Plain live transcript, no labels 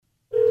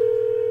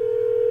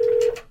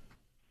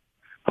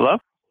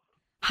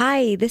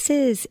Hi, this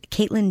is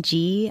Caitlin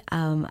G.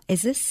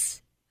 Is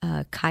this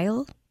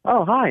Kyle?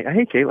 Oh, hi.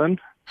 Hey, Caitlin.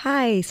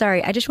 Hi,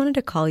 sorry. I just wanted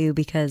to call you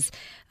because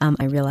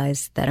I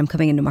realized that I'm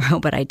coming in tomorrow,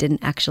 but I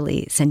didn't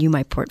actually send you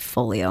my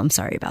portfolio. I'm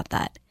sorry about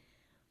that.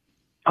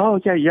 Oh,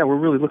 yeah. We're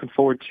really looking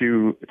forward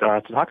to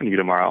talking to you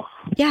tomorrow.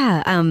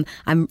 Yeah,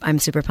 I'm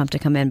super pumped to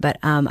come in, but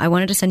I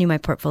wanted to send you my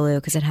portfolio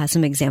because it has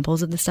some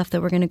examples of the stuff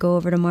that we're going to go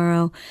over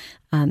tomorrow.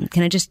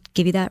 Can I just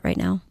give you that right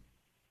now?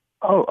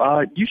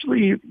 Oh,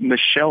 usually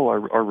Michelle,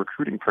 our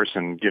recruiting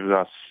person, gives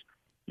us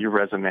your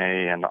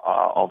resume and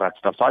all that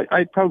stuff. So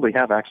I probably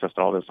have access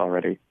to all this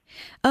already.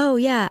 Oh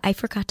yeah, I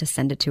forgot to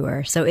send it to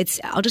her, so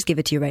I'll just give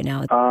it to you right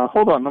now.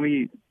 Hold on, let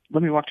me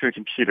walk to a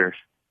computer.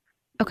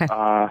 Okay.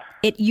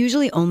 It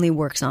usually only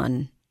works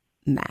on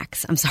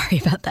Macs. I'm sorry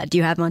about that. Do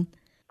you have one?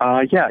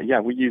 Yeah.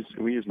 We use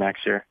Macs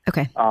here.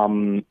 Okay.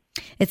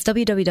 It's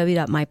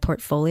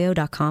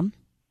www.myportfolio.com.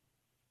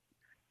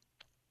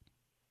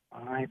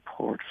 My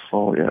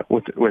portfolio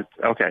with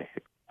okay.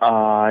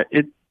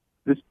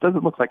 This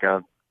doesn't look like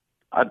a.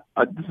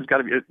 This has got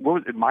to be. What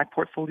was it?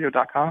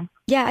 Myportfolio.com.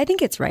 Yeah, I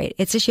think it's right.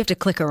 It's just you have to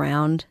click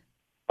around.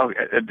 Oh,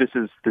 this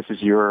is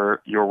your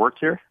work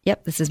here.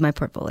 Yep, this is my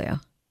portfolio.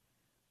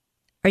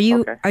 Are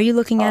you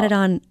looking at it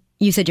on?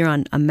 You said you're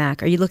on a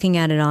Mac. Are you looking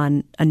at it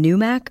on a new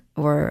Mac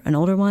or an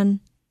older one?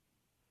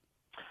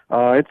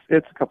 It's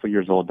a couple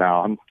years old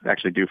now. I'm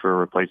actually due for a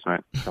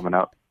replacement coming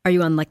up. Are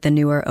you on like the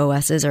newer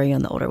OSs or are you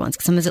on the older ones?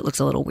 Because sometimes it looks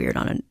a little weird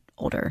on an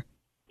older.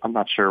 I'm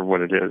not sure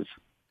what it is.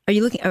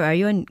 Are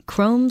you in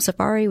Chrome,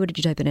 Safari? What did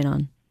you type it in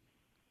on?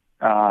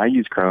 I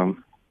use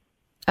Chrome.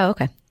 Oh,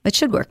 okay. It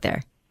should work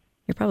there.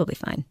 You're probably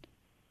fine.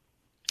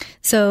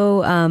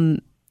 So,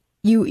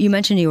 you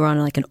mentioned you were on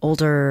like an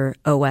older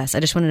OS. I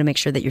just wanted to make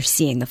sure that you're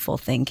seeing the full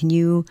thing. Can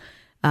you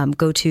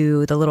go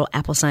to the little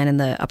Apple sign in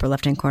the upper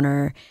left-hand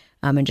corner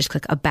and just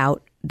click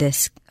About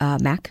this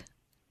Mac?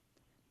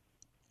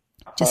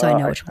 Just so I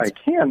know which ones.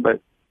 I can,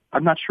 but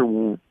I'm not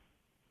sure.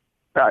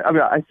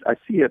 I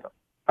see it.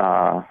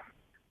 I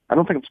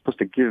don't think I'm supposed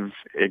to give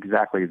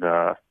exactly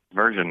the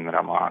version that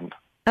I'm on.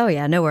 Oh,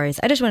 yeah, no worries.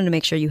 I just wanted to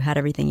make sure you had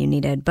everything you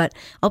needed, but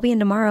I'll be in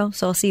tomorrow,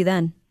 so I'll see you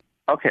then.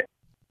 Okay.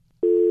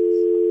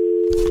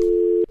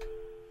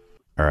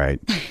 All right.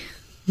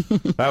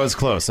 That was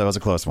close. That was a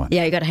close one.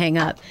 Yeah, you got to hang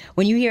up.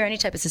 When you hear any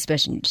type of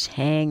suspicion, you just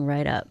hang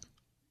right up.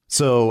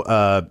 So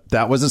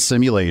that was a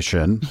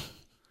simulation.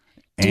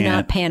 Do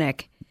not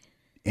panic.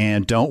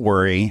 And don't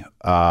worry,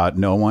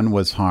 no one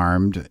was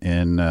harmed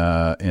in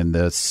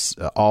this.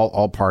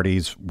 All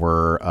parties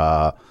were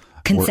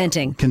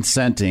consenting.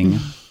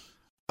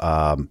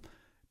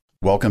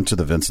 Welcome to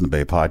the Vince and the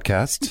Bay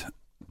podcast.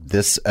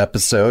 This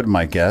episode,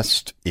 my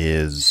guest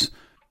is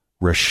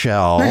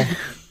Rochelle.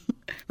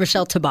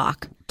 Rochelle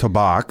Tobac.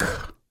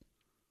 Tobac,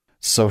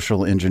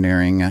 social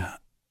engineering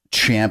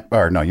champ.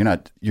 Or no, you're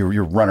not.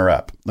 You're runner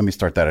up. Let me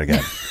start that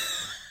again.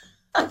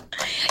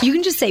 You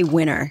can just say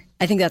winner.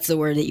 I think that's the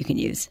word that you can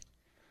use.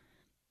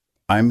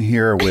 I'm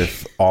here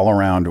with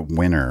all-around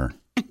winner,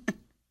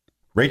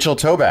 Rachel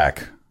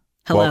Tobac.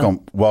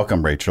 Hello.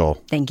 Welcome, Rachel.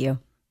 Thank you.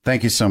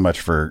 Thank you so much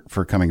for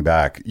coming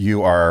back.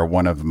 You are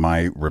one of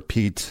my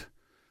repeat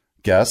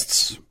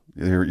guests.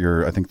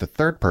 You're I think the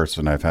third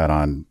person I've had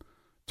on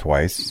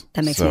twice.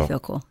 That makes me feel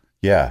cool.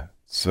 Yeah.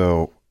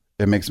 So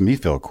it makes me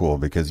feel cool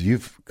because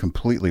you've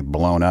completely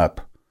blown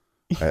up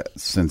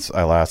since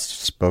I last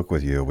spoke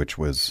with you, which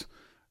was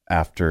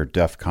after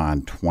DEF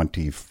CON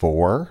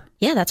 24.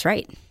 Yeah, that's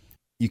right.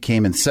 You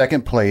came in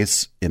second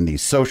place in the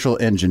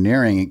social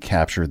engineering and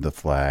captured the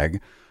flag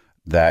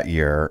that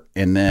year.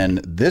 And then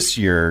this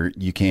year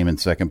you came in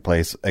second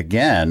place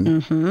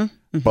again,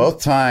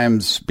 both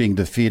times being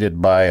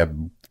defeated by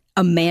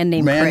a man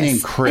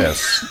named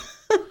Chris.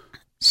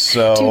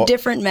 So two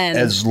different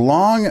men.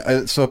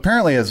 So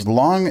apparently as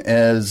long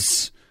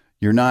as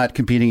you're not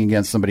competing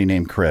against somebody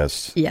named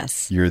Chris,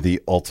 yes, you're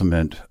the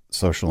ultimate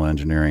social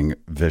engineering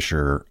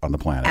visher on the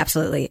planet.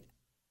 Absolutely.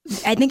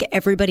 I think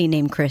everybody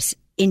named Chris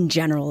in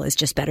general is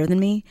just better than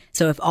me.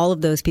 So if all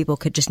of those people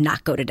could just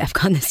not go to DEF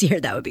CON this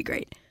year, that would be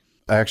great.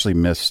 I actually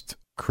missed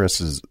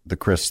the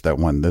Chris that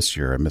won this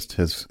year. I missed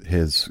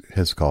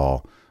his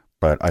call,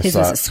 but his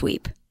was a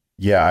sweep.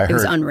 Yeah, it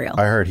was unreal.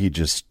 I heard he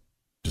just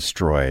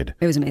destroyed.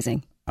 It was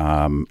amazing.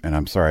 And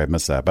I'm sorry I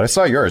missed that, but I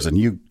saw yours and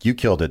you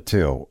killed it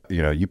too.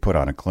 You know, you put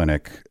on a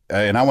clinic,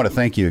 and I want to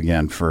thank you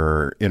again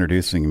for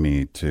introducing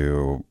me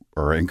to,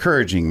 or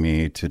encouraging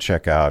me to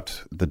check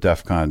out the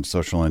DEF CON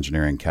Social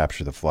Engineering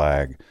Capture the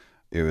Flag.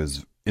 It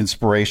was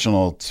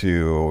inspirational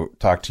to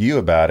talk to you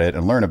about it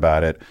and learn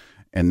about it,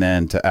 and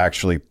then to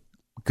actually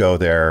go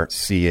there,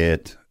 see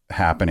it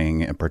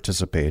happening and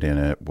participate in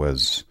it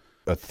was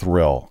a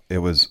thrill. It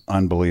was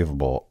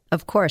unbelievable.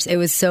 Of course. It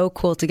was so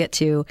cool to get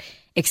to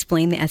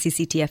explain the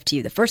SECTF to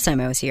you the first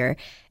time I was here.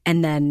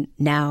 And then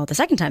now the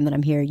second time that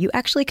I'm here, you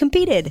actually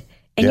competed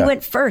and you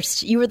went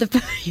first. You were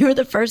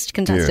the first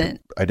contestant.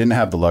 Dude, I didn't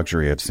have the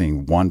luxury of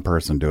seeing one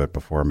person do it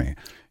before me.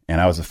 And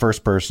I was the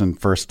first person,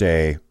 first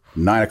day,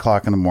 9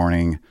 o'clock in the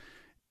morning.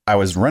 I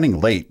was running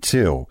late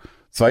too.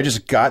 So I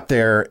just got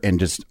there and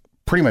just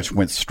pretty much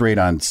went straight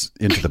on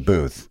into the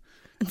booth.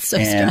 It's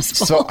so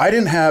stressful. So I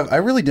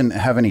really didn't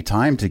have any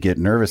time to get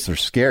nervous or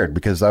scared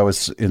because I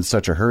was in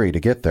such a hurry to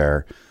get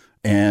there.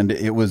 And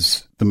it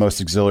was the most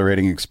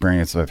exhilarating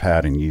experience I've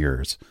had in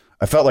years.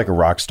 I felt like a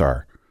rock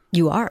star.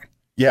 You are.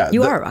 Yeah.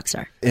 You are a rock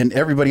star. And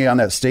everybody on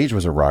that stage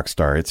was a rock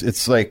star.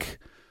 It's like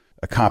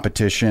a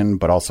competition,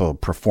 but also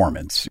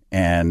performance.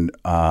 And,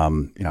 I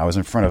was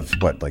in front of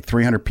like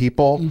 300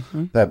 people.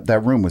 Mm-hmm.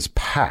 That room was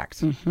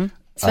packed. Mm-hmm.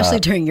 Especially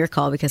during your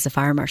call because the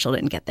fire marshal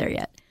didn't get there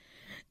yet.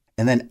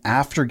 And then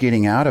after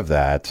getting out of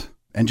that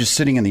and just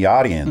sitting in the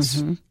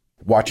audience,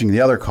 watching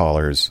the other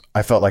callers,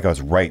 I felt like I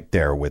was right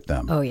there with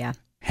them. Oh, yeah.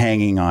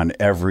 Hanging on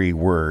every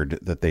word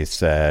that they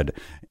said,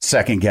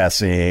 second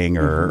guessing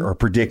or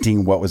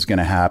predicting what was going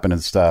to happen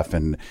and stuff.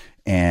 And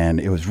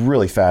it was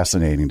really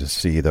fascinating to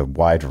see the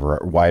wide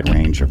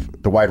range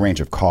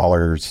of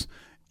callers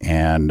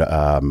and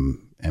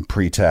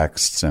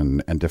pretexts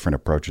and different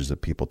approaches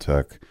that people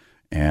took.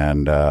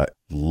 And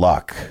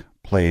luck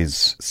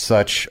plays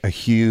such a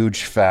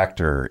huge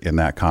factor in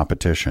that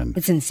competition.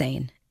 It's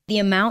insane. The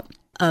amount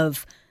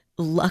of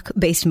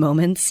luck-based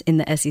moments in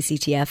the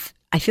SECTF,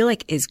 I feel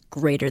like, is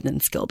greater than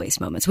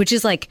skill-based moments, which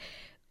is like,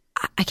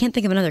 I can't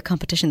think of another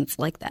competition that's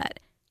like that.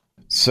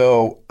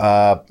 So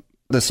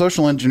the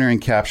social engineering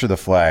capture the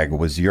flag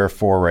was your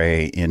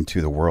foray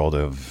into the world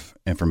of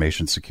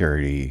information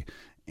security.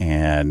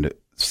 And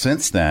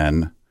since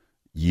then,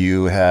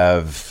 you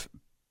have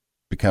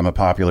become a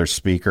popular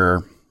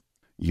speaker.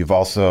 You've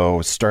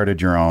also started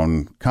your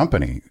own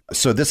company.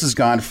 So this has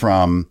gone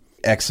from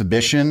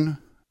exhibition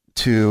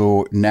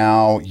to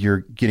now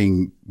you're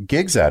getting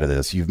gigs out of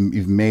this.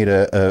 You've made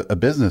a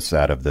business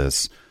out of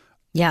this.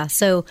 Yeah.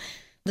 So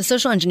the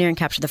social engineering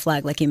capture the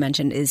flag, like you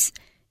mentioned,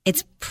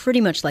 it's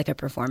pretty much like a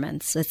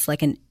performance. It's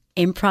like an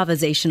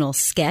improvisational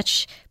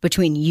sketch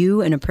between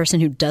you and a person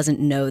who doesn't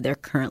know they're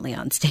currently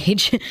on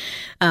stage,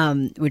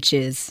 which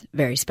is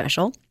very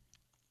special.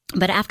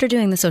 But after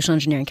doing the social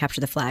engineering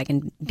capture the flag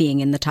and being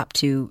in the top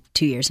two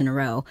years in a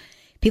row,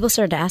 people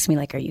started to ask me,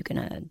 like, are you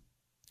going to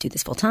do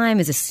this full time?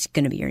 Is this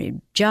going to be your new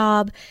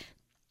job?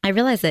 I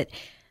realized that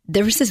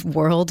there was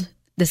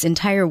this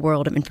entire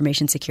world of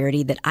information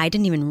security that I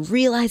didn't even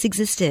realize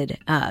existed.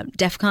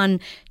 DEF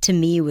CON to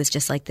me was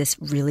just like this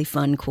really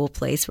fun, cool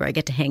place where I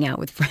get to hang out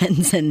with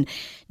friends and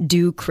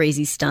do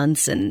crazy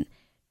stunts and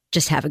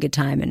just have a good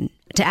time. And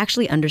to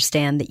actually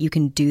understand that you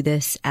can do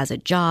this as a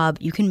job,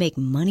 you can make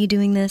money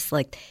doing this,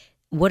 like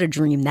what a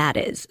dream that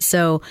is.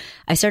 So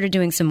I started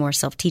doing some more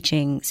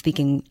self-teaching,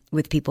 speaking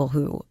with people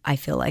who I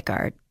feel like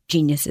are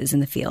geniuses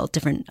in the field,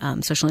 different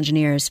social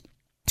engineers,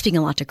 speaking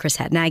a lot to Chris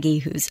Hadnagy,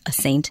 who's a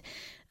saint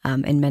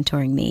in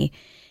mentoring me,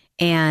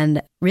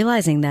 and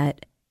realizing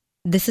that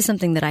this is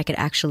something that I could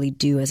actually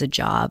do as a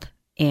job.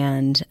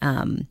 And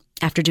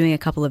after doing a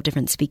couple of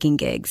different speaking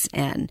gigs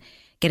and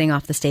getting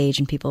off the stage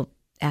and people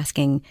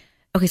asking,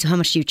 okay, so how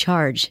much do you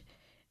charge?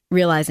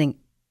 Realizing,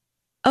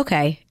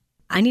 okay,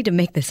 I need to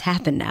make this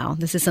happen now.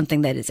 This is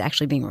something that is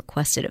actually being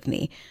requested of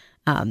me.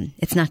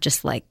 It's not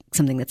just like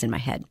something that's in my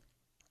head.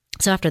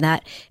 So after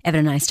that, Evan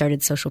and I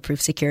started Social Proof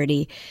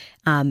Security.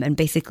 And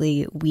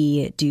basically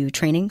we do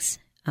trainings,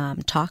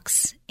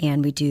 talks,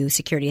 and we do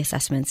security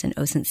assessments and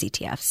OSINT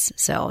CTFs.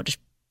 So I'll just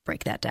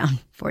break that down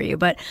for you.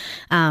 But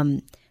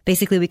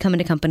basically we come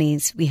into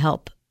companies, we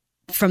help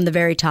from the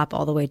very top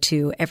all the way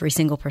to every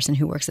single person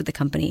who works at the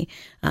company,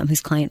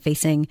 who's client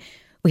facing.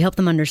 We help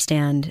them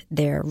understand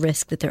their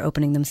risk that they're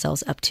opening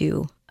themselves up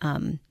to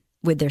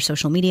with their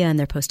social media and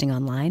their posting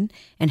online,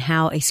 and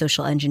how a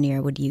social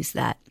engineer would use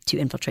that to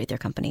infiltrate their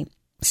company.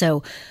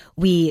 So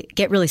we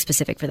get really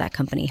specific for that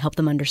company, help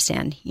them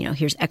understand,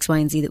 here's X, Y,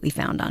 and Z that we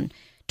found on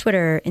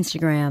Twitter,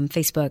 Instagram,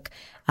 Facebook.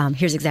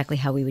 Here's exactly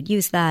how we would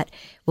use that.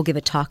 We'll give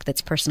a talk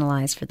that's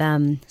personalized for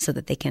them so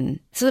that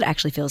it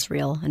actually feels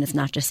real and it's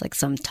not just like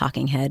some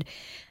talking head.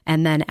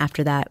 And then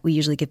after that, we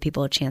usually give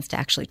people a chance to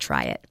actually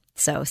try it.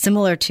 So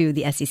similar to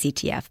the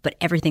SECTF, but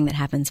everything that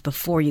happens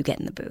before you get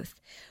in the booth,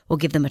 we'll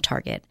give them a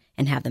target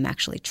and have them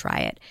actually try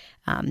it,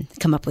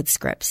 come up with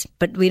scripts.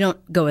 But we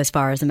don't go as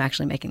far as them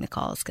actually making the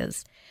calls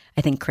because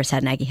I think Chris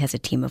Hadnagy has a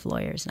team of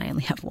lawyers and I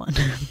only have one.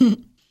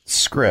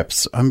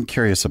 Scripts. I'm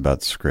curious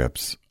about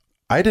scripts.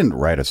 I didn't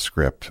write a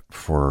script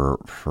for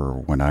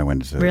when I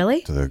went to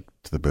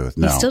the booth.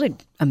 No, you still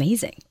did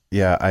amazing.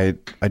 Yeah,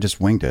 I just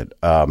winged it.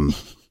 You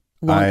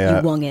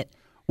wung it.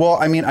 Well,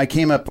 I mean, I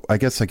came up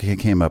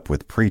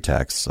with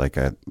pretexts. Like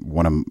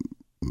one of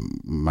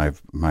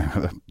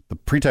the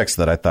pretext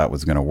that I thought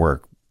was going to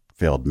work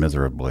failed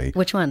miserably.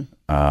 Which one?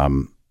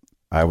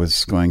 I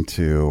was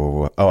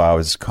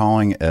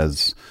calling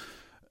as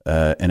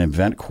an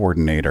event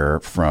coordinator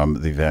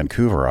from the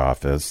Vancouver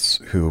office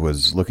who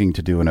was looking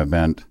to do an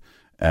event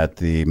at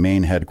the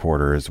main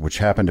headquarters, which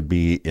happened to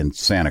be in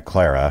Santa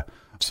Clara.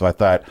 So I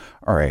thought,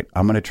 all right,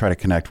 I'm going to try to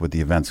connect with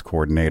the events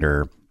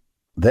coordinator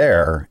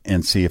there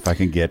and see if I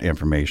can get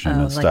information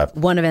and stuff.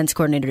 One events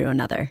coordinator to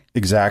another.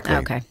 Exactly.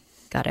 Okay.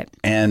 Got it.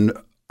 And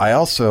I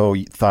also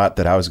thought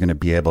that I was going to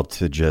be able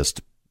to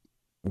just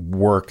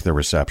work the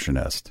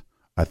receptionist.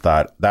 I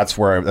thought that's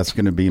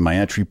going to be my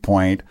entry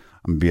point.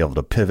 I'm going to be able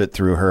to pivot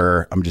through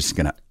her. I'm just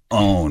going to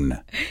own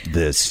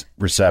this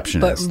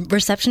receptionist. But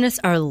receptionists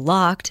are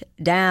locked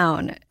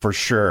down. For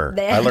sure.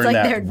 I learned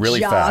that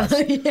really fast.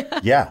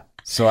 Yeah.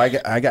 So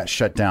I got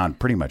shut down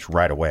pretty much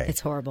right away. It's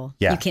horrible.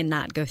 Yeah. You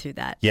cannot go through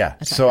that. Yeah.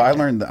 So I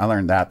learned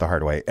that the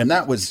hard way. And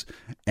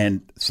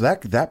so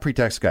that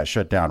pretext got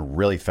shut down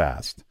really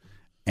fast.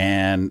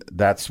 And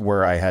that's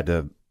where I had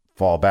to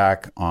fall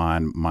back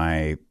on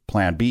my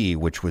plan B,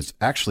 which was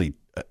actually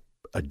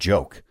a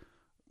joke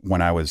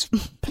when I was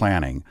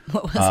planning.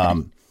 What was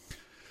it?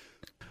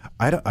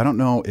 I don't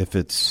know if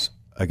it's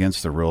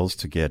against the rules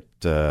to get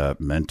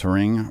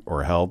mentoring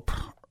or help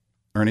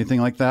or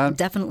anything like that.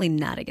 Definitely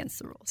not against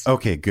the rules.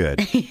 Okay,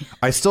 good.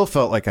 I still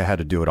felt like I had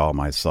to do it all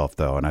myself,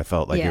 though, and I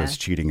felt like it was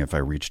cheating if I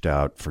reached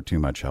out for too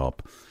much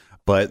help.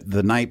 But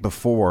the night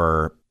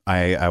before,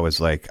 I was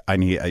like, I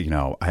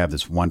have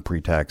this one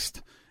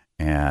pretext,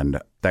 and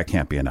that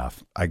can't be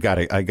enough. I got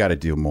to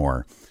do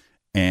more.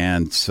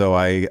 And so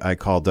I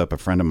called up a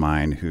friend of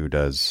mine who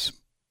does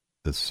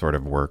this sort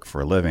of work for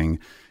a living,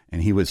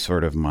 and he was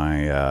sort of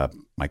my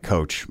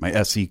coach, my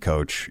SE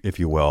coach, if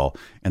you will.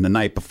 And the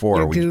night before,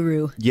 Your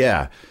guru.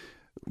 Yeah,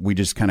 we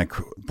just kind of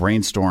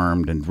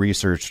brainstormed and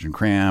researched and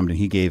crammed, and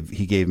he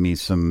gave me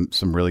some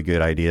really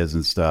good ideas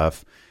and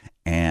stuff.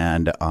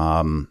 And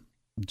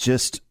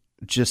just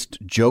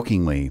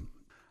jokingly,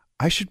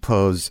 I should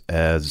pose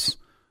as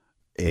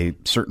a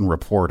certain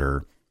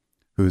reporter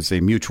who's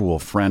a mutual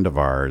friend of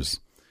ours,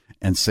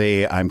 and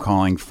say I'm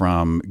calling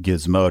from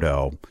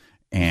Gizmodo,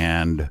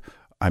 and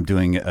I'm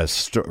doing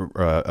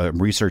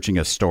researching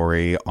a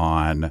story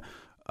on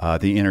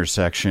the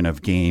intersection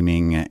of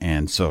gaming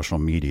and social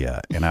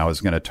media, and I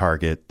was going to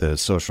target the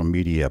social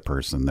media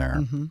person there.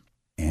 Mm-hmm.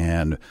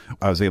 And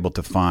I was able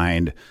to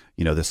find,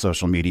 the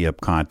social media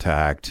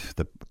contact,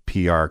 the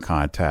PR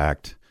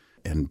contact,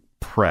 and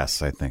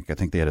press. I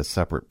think they had a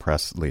separate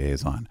press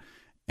liaison.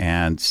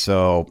 And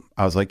so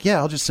I was like, yeah,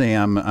 I'll just say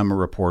I'm a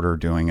reporter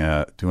doing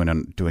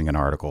an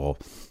article.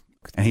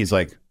 And he's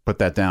like, put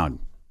that down.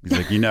 He's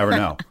like, you never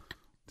know.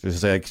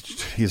 He's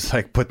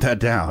like, put that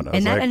down.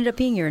 And that ended up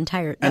being your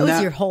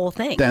your whole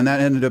thing. Then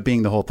that ended up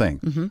being the whole thing.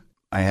 Mm-hmm.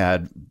 I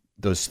had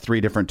those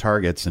 3 different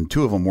targets, and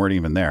 2 of them weren't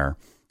even there.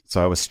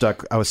 So I was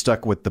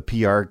stuck with the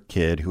PR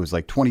kid who was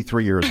like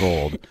 23 years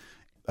old.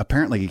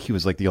 Apparently, he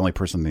was like the only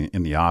person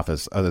in the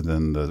office other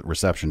than the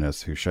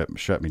receptionist who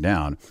shut me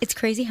down. It's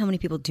crazy how many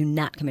people do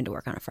not come into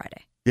work on a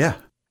Friday. Yeah.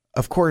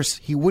 Of course,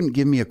 he wouldn't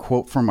give me a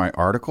quote from my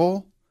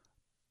article,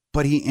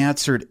 but he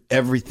answered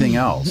everything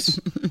else.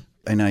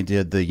 And I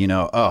did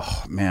the,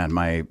 oh man,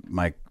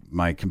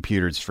 my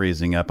computer's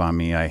freezing up on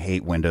me. I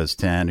hate Windows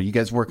 10. Are you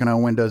guys working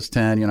on Windows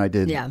 10? I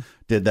did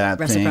that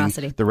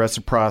reciprocity. The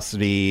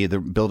reciprocity, the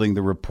building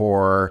the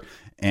rapport.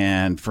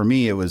 And for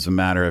me, it was a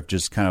matter of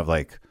just kind of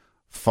like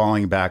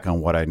falling back on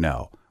what I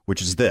know,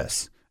 which is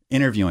this: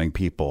 interviewing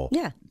people,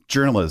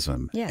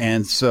 journalism. Yeah.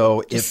 And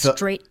so just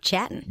straight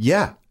chatting.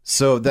 Yeah.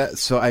 So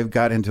I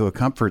got into a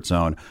comfort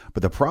zone.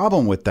 But the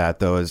problem with that,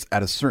 though, is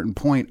at a certain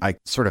point, I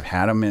sort of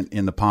had them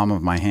in the palm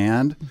of my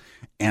hand,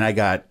 and I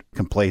got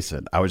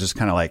complacent. I was just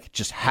kind of like,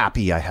 just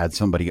happy I had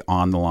somebody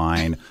on the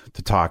line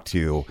to talk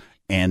to.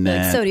 And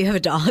then, so do you have a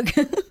dog?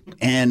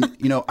 And,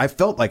 I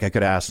felt like I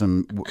could ask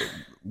him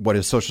what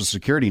his social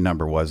security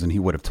number was, and he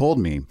would have told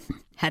me.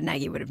 Had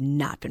Nagy would have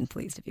not been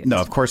pleased if you. No,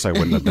 of course I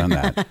wouldn't have done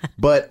that.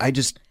 But I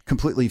just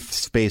completely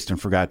spaced and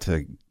forgot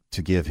to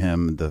give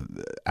him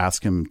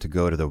ask him to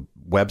go to the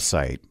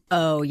website.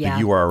 Oh, yeah.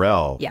 The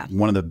URL. Yeah.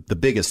 One of the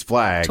biggest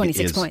flag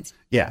 26 points.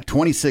 Yeah,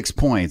 26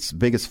 points.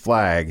 Biggest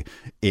flag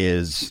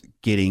is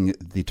getting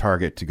the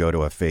target to go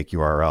to a fake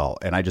URL.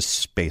 And I just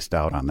spaced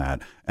out on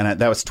that. And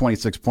that was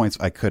 26 points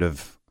I could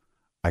have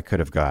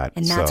got.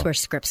 And that's where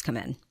scripts come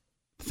in.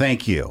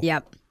 Thank you.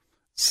 Yep.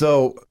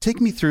 So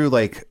take me through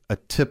like a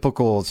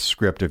typical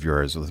script of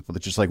yours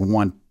with just like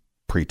one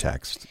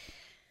pretext.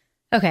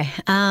 Okay.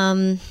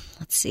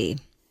 Let's see.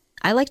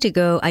 I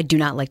do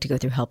not like to go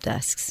through help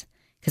desks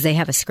because they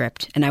have a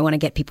script, and I want to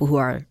get people who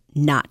are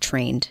not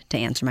trained to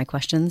answer my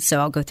questions. So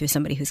I'll go through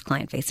somebody who's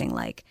client facing,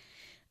 like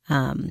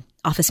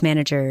office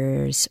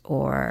managers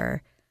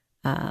or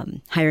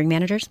hiring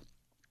managers.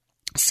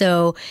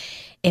 So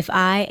if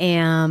I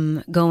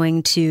am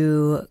going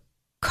to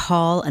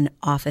call an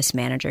office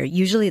manager,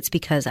 usually it's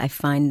because I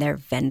find their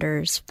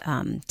vendors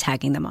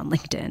tagging them on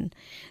LinkedIn.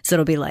 So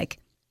it'll be like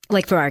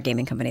for our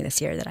gaming company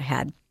this year that I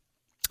had,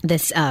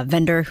 this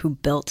vendor who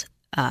built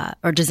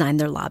or designed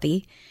their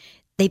lobby.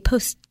 They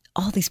post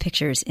all these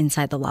pictures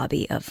inside the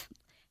lobby of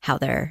what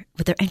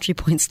their entry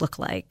points look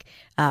like,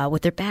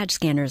 what their badge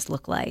scanners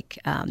look like,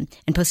 and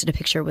posted a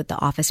picture with the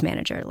office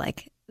manager,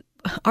 like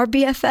our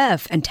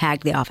BFF, and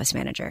tagged the office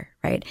manager,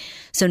 right?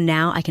 So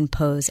now I can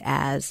pose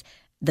as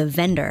the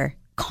vendor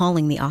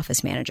calling the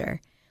office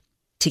manager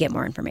to get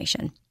more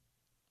information.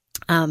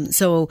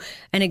 So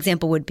an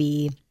example would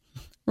be,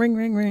 ring,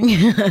 ring, ring.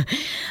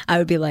 I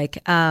would be like,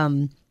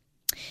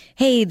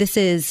 hey, this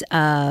is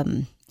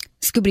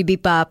Scoobity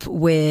Beep Bop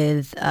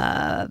with,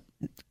 I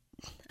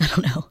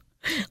don't know,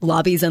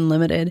 Lobbies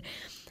Unlimited.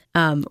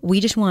 We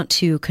just want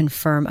to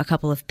confirm a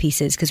couple of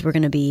pieces because we're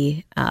going to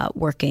be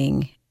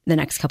working the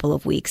next couple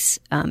of weeks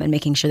and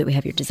making sure that we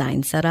have your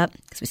design set up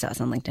because we saw this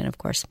on LinkedIn, of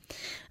course.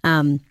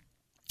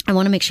 I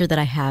want to make sure that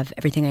I have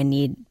everything I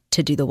need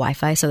to do the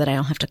Wi-Fi so that I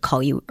don't have to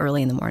call you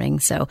early in the morning.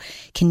 So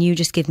can you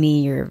just give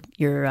me your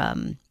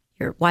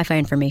Wi-Fi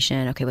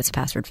information? Okay, what's the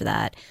password for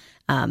that?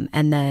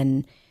 And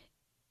then,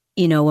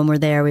 when we're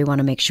there, we want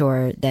to make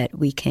sure that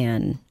we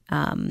can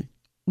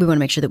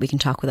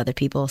talk with other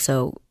people.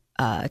 So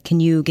can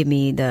you give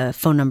me the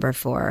phone number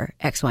for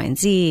X, Y, and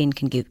Z? And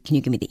can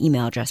you give me the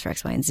email address for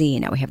X, Y, and Z?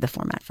 And now we have the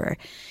format for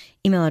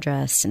email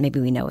address, and maybe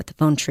we know what the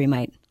phone tree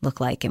might look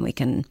like, and we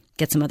can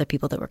get some other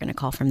people that we're going to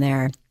call from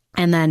there.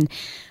 And then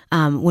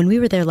when we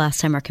were there last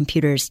time, our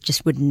computers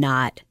just would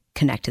not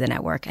connect to the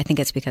network. I think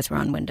it's because we're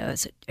on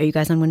Windows. Are you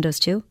guys on Windows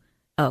too?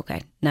 Oh,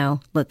 okay. No,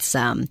 let's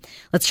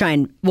try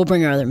and we'll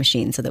bring our other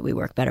machines so that we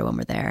work better when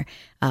we're there.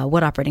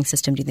 What operating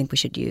system do you think we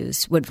should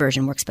use? What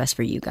version works best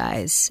for you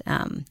guys?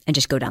 And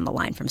just go down the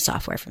line from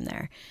software from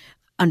there,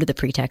 under the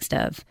pretext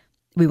of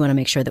we want to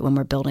make sure that when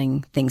we're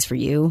building things for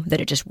you,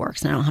 that it just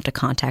works and I don't have to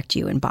contact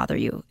you and bother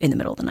you in the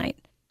middle of the night,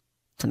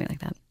 something like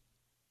that.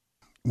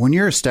 When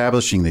you're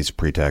establishing these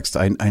pretexts,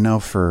 I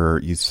know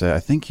I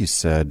think you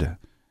said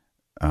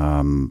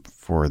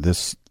for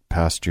this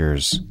past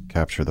year's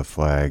Capture the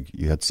Flag,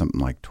 you had something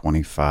like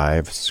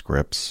 25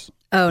 scripts.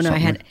 Oh no, I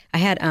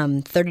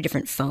had 30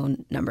 different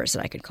phone numbers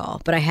that I could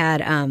call, but I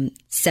had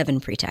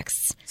 7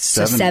 pretexts.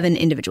 So 7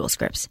 individual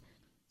scripts.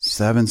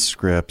 7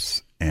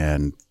 scripts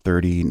and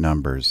 30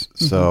 numbers.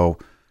 Mm-hmm. So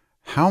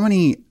how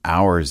many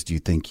hours do you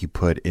think you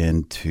put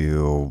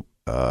into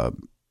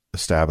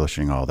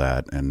establishing all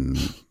that and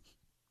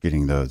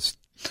getting those?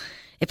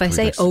 If I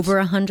say over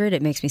 100,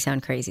 it makes me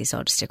sound crazy, so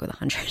I'll just stick with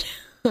 100.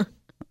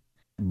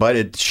 But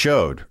it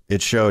showed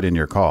in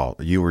your call.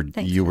 You were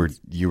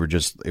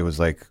just, it was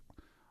like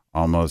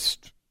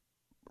almost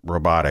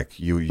robotic.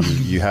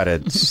 You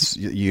had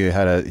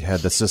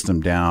the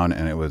system down,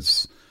 and it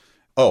was,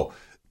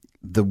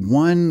 the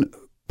one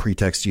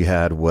pretext you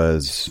had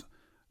was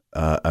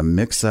a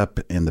mix up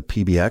in the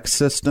PBX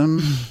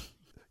system.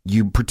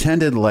 You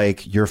pretended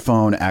like your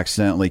phone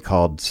accidentally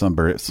called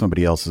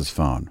somebody else's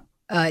phone.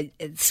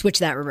 Switch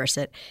that, reverse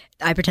it.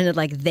 I pretended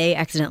like they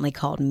accidentally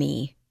called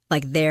me.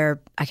 Like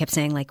I kept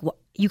saying like,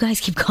 you guys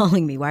keep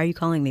calling me. Why are you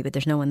calling me? But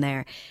there's no one there.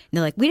 And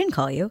they're like, we didn't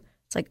call you.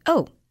 It's like,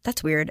 oh,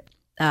 that's weird.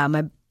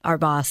 Our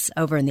boss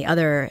over in the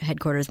other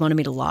headquarters wanted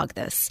me to log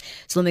this.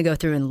 So let me go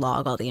through and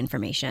log all the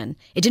information.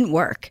 It didn't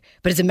work,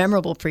 but it's a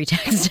memorable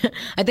pretext.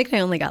 I think I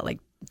only got like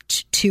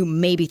 2,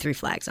 maybe 3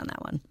 flags on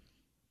that one.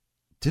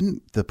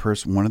 Didn't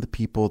one of the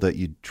people that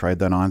you tried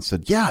that on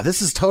said, yeah,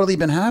 this has totally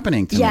been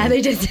happening to me. Yeah,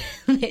 they did,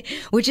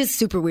 which is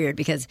super weird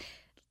because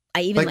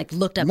I even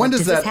looked up, when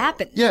does this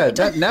happen? Yeah,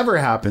 that never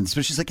happens.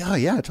 But she's like, oh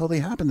yeah, it totally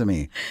happened to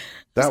me.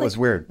 That was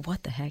weird.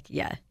 What the heck?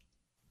 Yeah,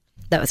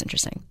 that was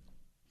interesting.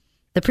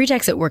 The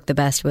pretext that worked the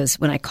best was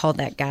when I called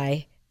that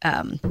guy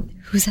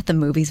who's at the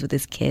movies with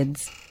his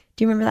kids.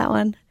 Do you remember that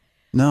one?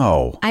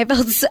 No.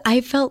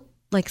 I felt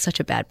like such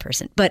a bad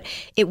person, but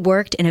it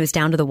worked, and it was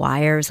down to the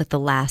wire. It was like the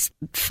last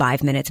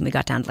 5 minutes, and we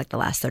got down to like the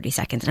last 30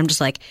 seconds. And I'm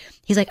just like,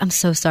 he's like, I'm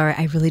so sorry.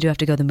 I really do have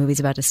to go. The movie's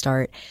about to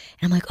start.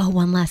 And I'm like, oh,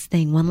 one last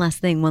thing.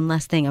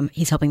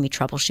 He's helping me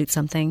troubleshoot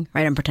something,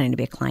 right? I'm pretending to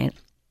be a client.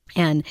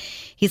 And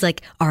he's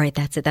like, all right,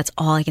 that's it. That's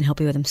all I can help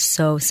you with. I'm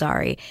so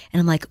sorry. And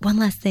I'm like, one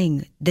last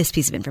thing, this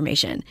piece of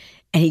information.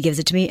 And he gives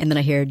it to me. And then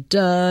I hear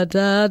da,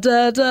 da,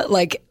 da, da,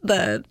 like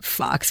the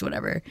Fox,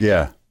 whatever.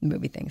 Yeah.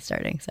 Movie thing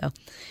starting. So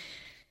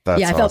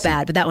that's I felt awesome.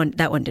 bad, but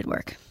that one did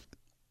work.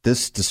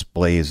 This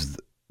displays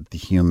the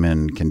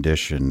human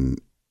condition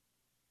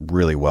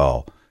really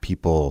well.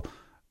 People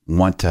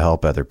want to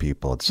help other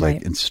people. It's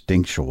like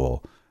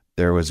instinctual.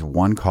 There was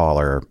one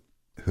caller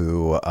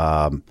who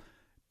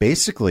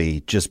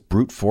basically just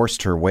brute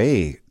forced her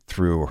way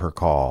through her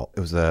call. It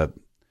was a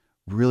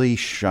really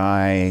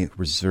shy,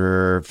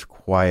 reserved,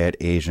 quiet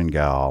Asian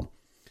gal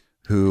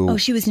who... Oh,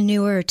 she was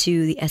newer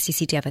to the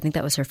SCCTF. I think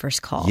that was her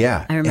first call.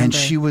 Yeah. I remember. And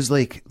she was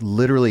like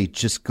literally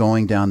just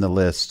going down the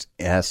list,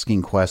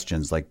 asking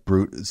questions, like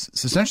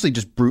essentially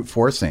just brute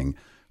forcing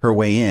her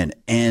way in.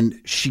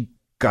 And she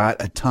got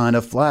a ton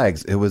of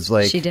flags. It was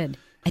like... She did.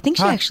 I think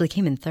she actually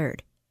came in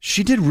third.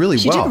 She did really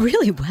well. She did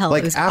really well.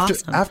 Like it was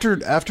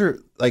after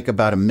like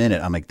about a minute,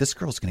 I'm like, this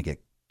girl's going to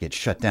get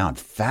shut down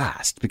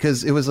fast,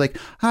 because it was like,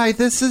 hi,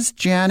 this is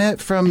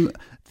Janet from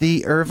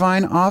the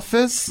Irvine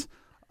office.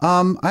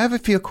 I have a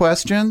few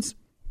questions.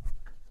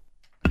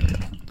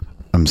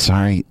 I'm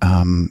sorry.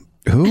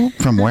 Who?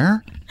 From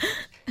where?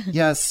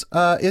 Yes.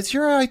 Is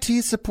your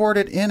IT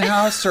supported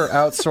in-house or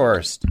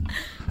outsourced?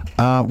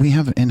 We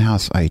have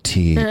in-house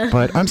IT,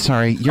 but I'm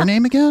sorry. Your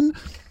name again?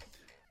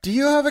 Do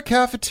you have a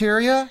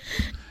cafeteria?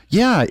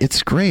 Yeah,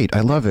 it's great.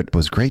 I love it. It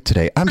was great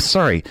today. I'm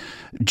sorry.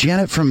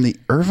 Janet from the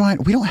Irvine.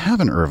 We don't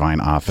have an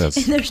Irvine office.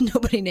 And there's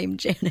nobody named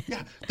Janet.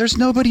 Yeah, there's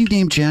nobody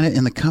named Janet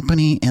in the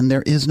company, and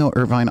there is no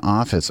Irvine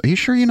office. Are you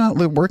sure you're not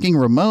working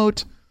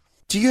remote?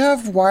 Do you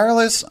have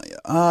wireless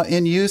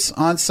in use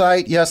on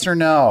site? Yes or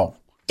no?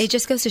 It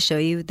just goes to show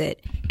you that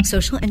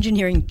social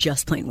engineering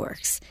just plain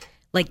works.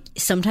 Like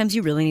sometimes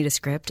you really need a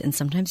script and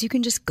sometimes you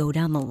can just go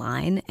down the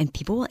line and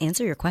people will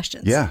answer your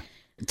questions. Yeah.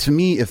 To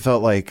me, it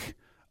felt like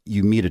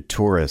you meet a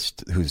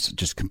tourist who's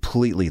just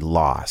completely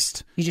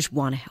lost. You just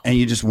want to help. And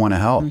you just want to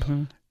help.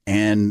 Mm-hmm.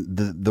 And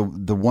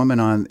the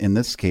woman in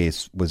this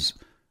case was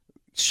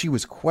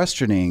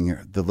questioning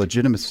the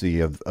legitimacy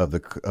of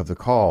the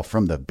call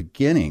from the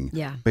beginning.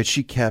 Yeah. But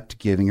she kept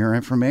giving her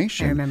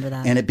information. I remember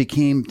that. And it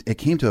came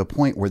to a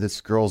point where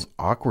this girl's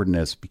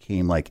awkwardness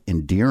became like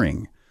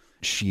endearing.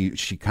 She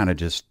kind of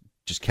just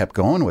kept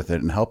going with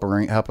it and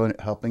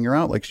helping her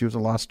out like she was a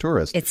lost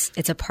tourist.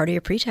 It's a part of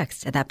your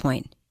pretext at that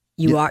point.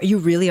 You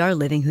really are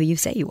living who you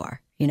say you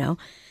are, you know?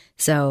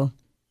 So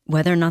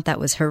whether or not that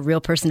was her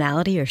real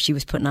personality or she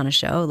was putting on a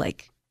show,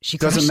 like she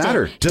crushed doesn't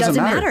matter. it. Doesn't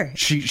matter.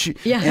 She she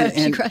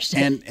crushed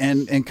it.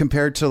 And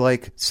compared to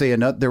like say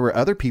there were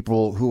other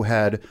people who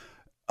had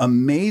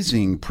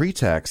amazing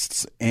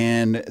pretexts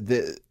and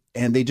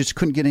they just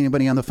couldn't get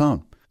anybody on the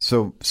phone.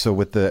 So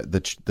with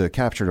the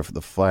capture of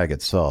the flag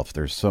itself,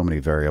 there's so many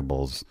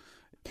variables.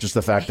 Just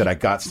the fact that I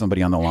got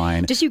somebody on the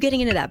line. Just you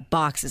getting into that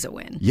box is a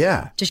win.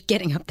 Yeah. Just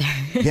getting up there.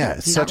 Yeah.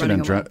 It's such an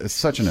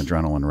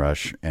adrenaline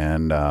rush.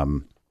 And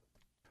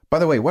by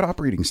the way, what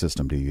operating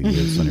system do you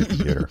use on your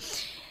computer?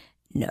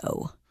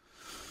 No.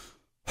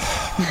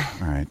 All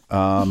right.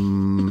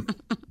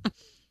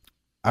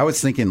 I was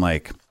thinking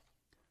like,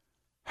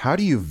 how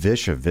do you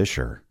vish a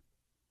visher?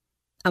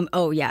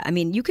 Oh yeah. I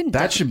mean, you can.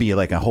 That should be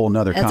like a whole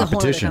nother competition. That's a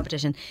whole other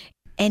competition.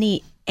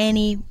 Any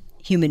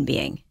human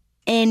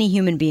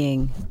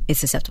being is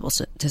susceptible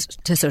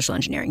to social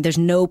engineering. There's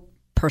no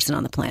person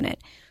on the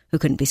planet who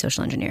couldn't be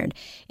social engineered.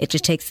 It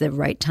just takes the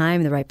right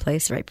time, the right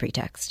place, the right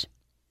pretext.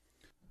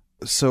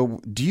 So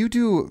do you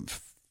do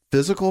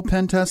physical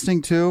pen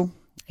testing too?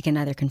 I can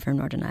neither confirm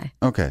nor deny.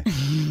 Okay.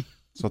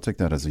 So I'll take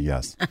that as a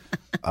yes.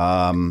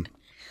 Tell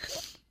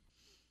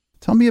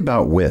me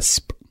about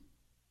WISP.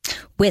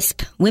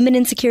 WISP, Women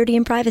in Security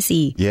and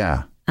Privacy.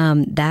 Yeah.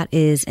 That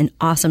is an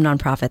awesome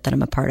nonprofit that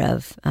I'm a part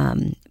of.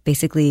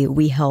 Basically,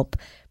 we help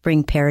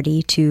bring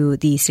parity to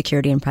the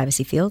security and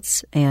privacy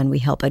fields, and we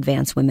help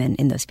advance women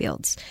in those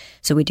fields.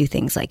 So we do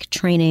things like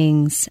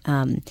trainings,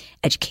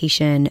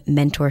 education,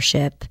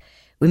 mentorship.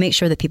 We make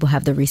sure that people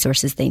have the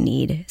resources they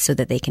need so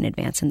that they can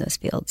advance in those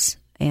fields.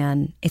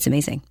 And it's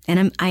amazing.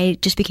 And I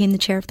just became the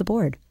chair of the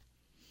board.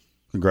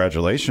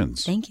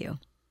 Congratulations. Thank you.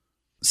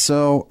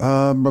 So,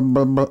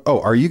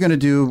 are you going to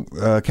do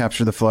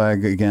Capture the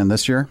Flag again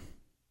this year?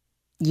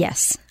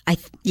 Yes.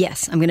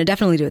 I'm going to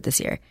definitely do it this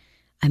year.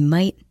 I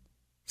might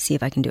see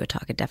if I can do a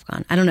talk at DEF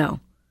CON. I don't know.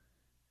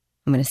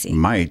 I'm going to see.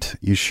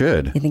 You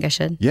should. You think I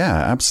should? Yeah,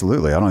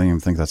 absolutely. I don't even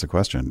think that's a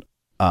question.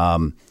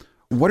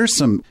 What are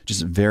some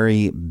just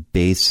very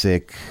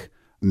basic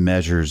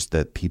measures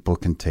that people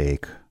can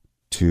take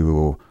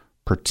to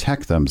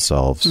protect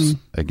themselves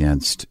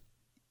against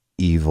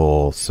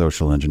evil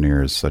social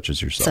engineers such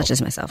as yourself? Such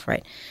as myself,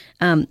 right.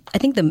 I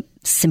think the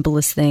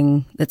simplest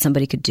thing that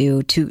somebody could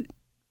do to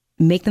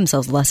make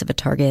themselves less of a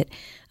target,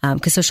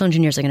 because social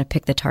engineers are going to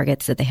pick the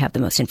targets that they have the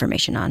most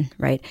information on,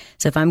 right?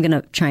 So if I'm going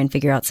to try and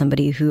figure out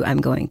somebody who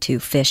I'm going to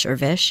phish or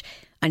vish,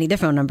 I need their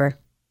phone number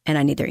and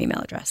I need their email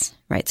address,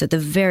 right? So at the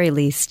very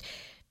least,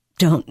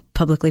 don't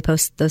publicly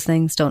post those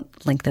things.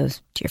 Don't link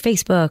those to your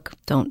Facebook.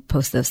 Don't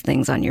post those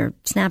things on your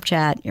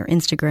Snapchat, your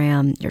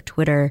Instagram, your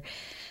Twitter,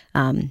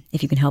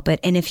 if you can help it.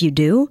 And if you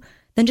do,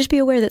 then just be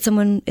aware that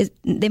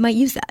they might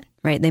use that,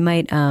 right? They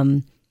might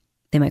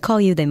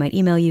call you, they might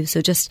email you.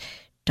 So just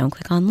don't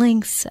click on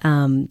links.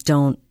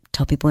 Don't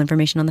tell people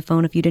information on the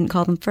phone if you didn't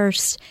call them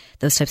first,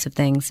 those types of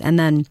things. And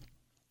then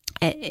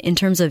in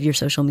terms of your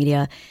social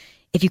media,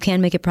 if you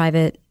can make it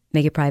private,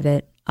 make it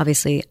private.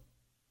 Obviously,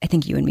 I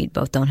think you and me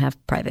both don't have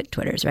private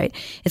Twitters, right?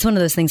 It's one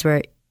of those things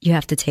where you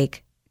have to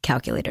take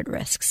calculated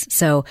risks.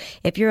 So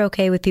if you're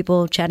okay with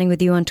people chatting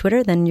with you on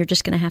Twitter, then you're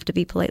just going to have to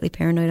be politely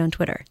paranoid on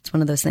Twitter. It's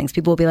one of those things.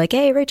 People will be like,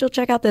 hey, Rachel,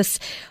 check out this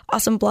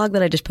awesome blog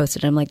that I just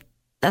posted. And I'm like,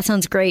 that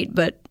sounds great,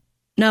 but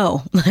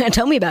no,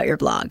 tell me about your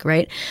blog,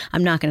 right?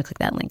 I'm not going to click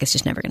that link. It's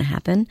just never going to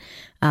happen.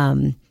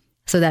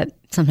 So that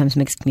sometimes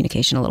makes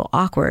communication a little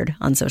awkward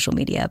on social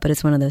media, but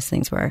it's one of those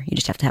things where you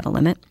just have to have a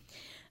limit.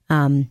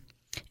 And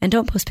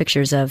don't post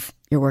pictures of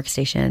your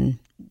workstation.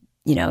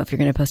 You know, if you're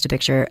going to post a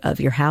picture of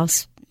your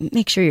house,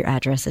 make sure your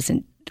address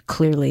isn't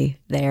clearly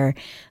there.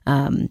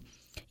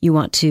 You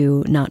want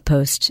to not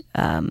post,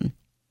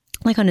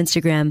 like on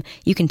Instagram,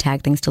 you can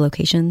tag things to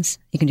locations.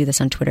 You can do this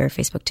on Twitter,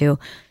 Facebook too.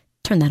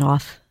 Turn that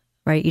off.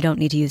 Right? You don't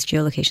need to use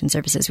geolocation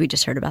services. We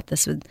just heard about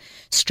this with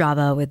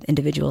Strava, with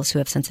individuals who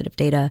have sensitive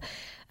data.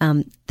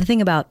 The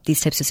thing about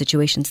these types of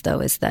situations, though,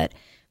 is that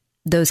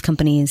those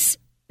companies,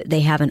 they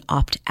have an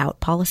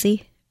opt-out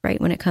policy, right?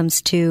 When it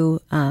comes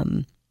to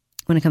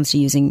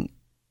using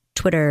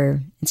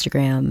Twitter,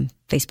 Instagram,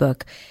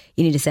 Facebook,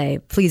 you need to say,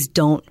 please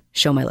don't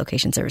show my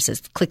location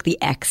services. Click the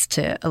X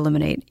to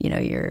eliminate,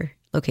 your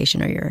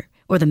location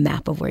or the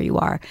map of where you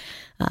are.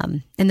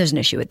 And there's an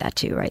issue with that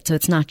too, right? So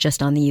it's not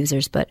just on the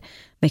users, but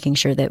making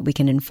sure that we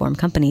can inform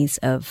companies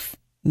of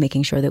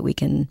making sure that we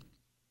can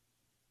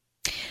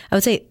I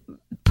would say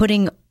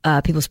putting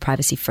people's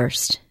privacy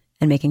first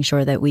and making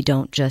sure that we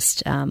don't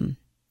just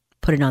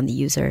put it on the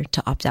user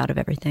to opt out of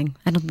everything.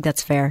 I don't think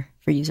that's fair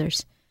for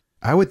users.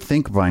 I would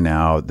think by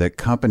now that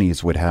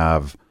companies would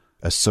have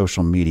a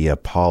social media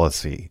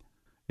policy,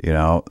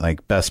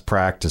 like best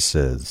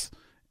practices.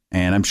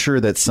 And I'm sure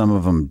that some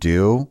of them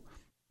do,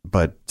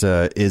 but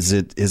is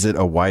it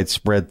a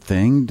widespread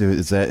thing?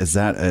 Is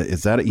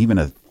that even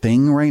a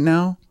thing right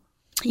now?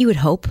 You would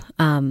hope.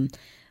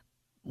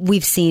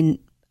 We've seen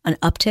an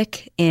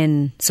uptick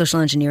in social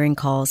engineering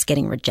calls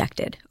getting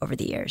rejected over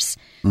the years.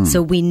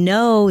 So we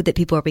know that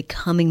people are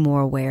becoming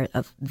more aware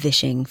of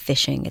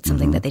phishing. It's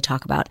something that they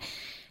talk about.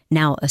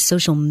 Now, a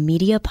social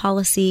media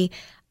policy,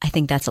 I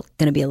think that's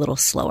going to be a little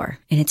slower,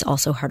 and it's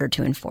also harder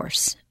to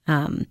enforce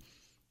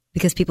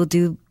because people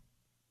do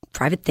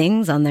private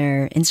things on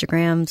their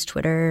Instagrams,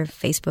 Twitter,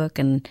 Facebook,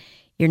 and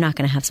you're not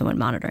going to have someone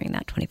monitoring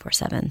that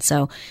 24/7.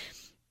 So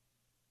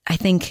I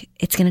think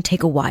it's going to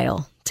take a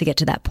while to get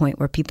to that point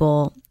where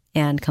people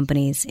and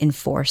companies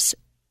enforce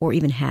or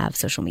even have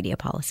social media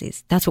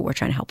policies. That's what we're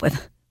trying to help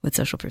with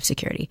social proof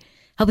security,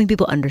 helping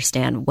people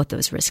understand what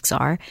those risks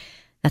are.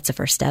 That's the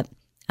first step.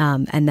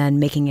 And then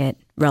making it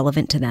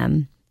relevant to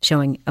them,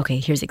 showing, okay,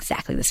 here's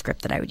exactly the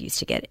script that I would use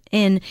to get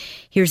in.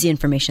 Here's the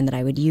information that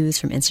I would use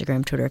from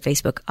Instagram, Twitter,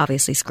 Facebook,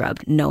 obviously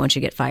scrubbed. No one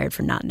should get fired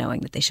for not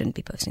knowing that they shouldn't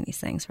be posting these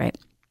things, right?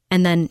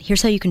 And then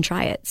here's how you can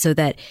try it so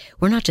that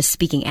we're not just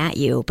speaking at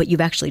you, but you've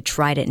actually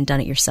tried it and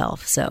done it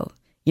yourself. So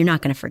you're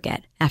not going to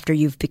forget after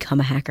you've become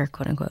a hacker,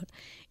 quote unquote.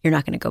 You're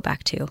not going to go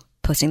back to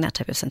posting that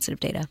type of sensitive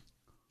data.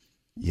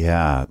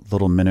 Yeah,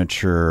 little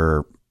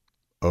miniature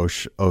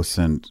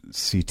OSINT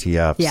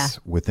CTFs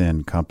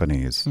within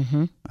companies.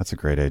 That's a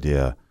great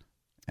idea.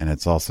 And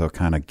it's also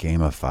kind of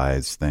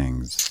gamifies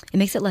things. It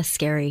makes it less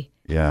scary.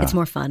 Yeah. It's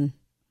more fun.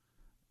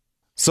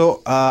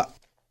 So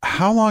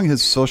how long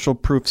has social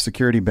proof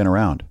security been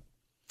around?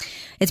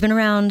 It's been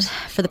around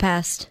for the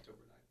past,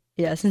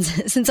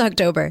 since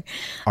October.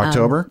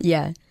 October?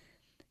 Yeah.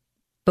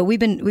 But we've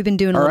been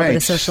doing a little bit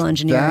of social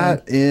engineering.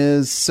 That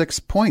is 6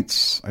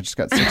 points. I just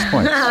got 6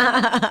 points.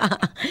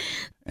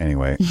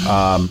 Anyway,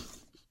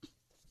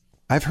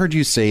 I've heard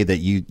you say that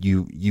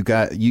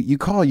you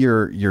call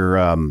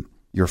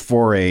your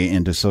foray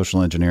into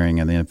social engineering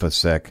and the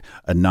InfoSec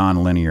a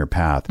non-linear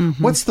path.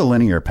 What's the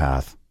linear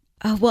path?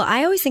 Well,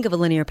 I always think of a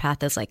linear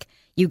path as like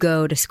you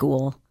go to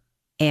school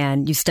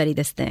and you study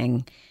this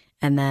thing,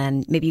 and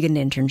then maybe you get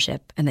an internship,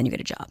 and then you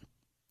get a job.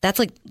 That's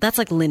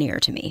like linear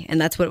to me,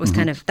 and that's what it was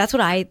that's what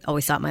I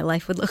always thought my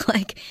life would look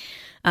like.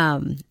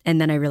 And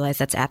then I realized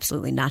that's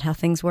absolutely not how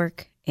things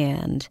work,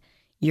 and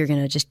you're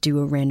gonna just do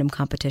a random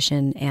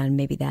competition, and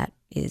maybe that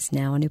is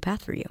now a new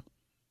path for you.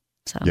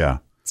 So yeah,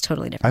 it's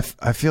totally different.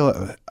 I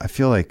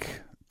feel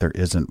like there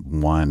isn't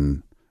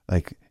one.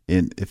 Like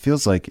it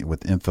feels like with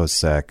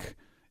InfoSec,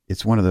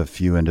 it's one of the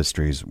few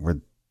industries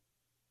where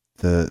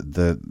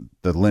the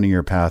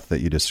linear path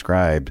that you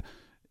described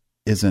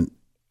doesn't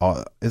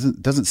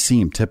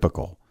seem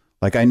typical.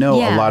 Like I know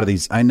a lot of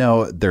these. I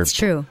know there's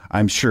true.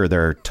 I'm sure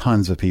there are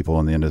tons of people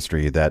in the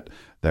industry that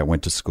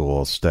went to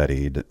school,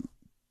 studied,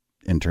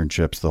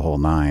 internships, the whole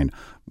nine.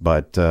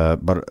 But at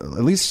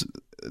least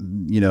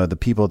the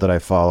people that I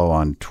follow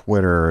on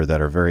Twitter that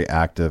are very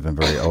active and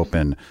very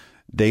open,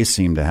 they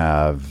seem to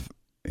have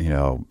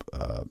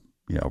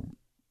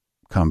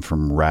come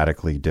from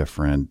radically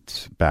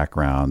different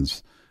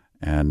backgrounds,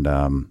 and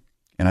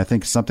I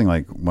think something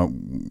like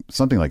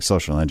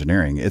social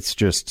engineering, it's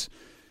just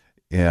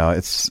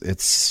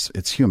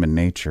it's human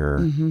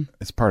nature.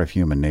 It's part of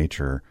human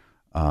nature.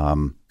 I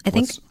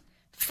think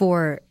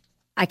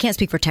I can't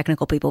speak for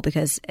technical people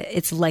because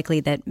it's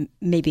likely that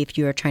maybe if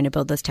you are trying to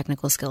build those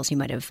technical skills, you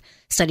might have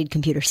studied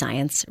computer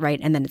science, right?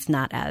 And then it's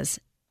not as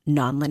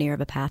nonlinear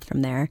of a path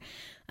from there.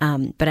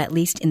 But at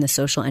least in the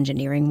social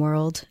engineering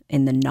world,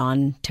 in the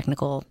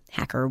non-technical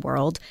hacker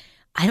world,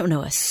 I don't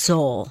know a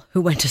soul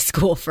who went to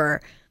school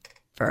for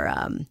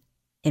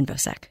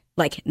InfoSec.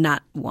 Like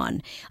not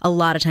one. A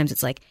lot of times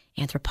it's like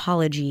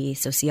anthropology,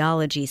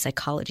 sociology,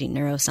 psychology,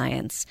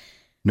 neuroscience.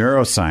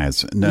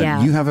 Neuroscience.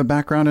 Now, you have a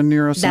background in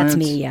neuroscience? That's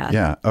me, yeah.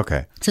 Yeah,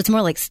 okay. So it's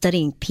more like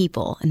studying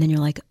people, and then you're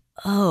like,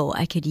 oh,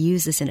 I could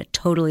use this in a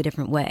totally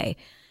different way.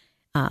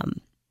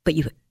 But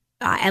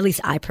at least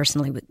I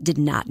personally did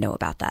not know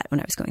about that when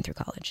I was going through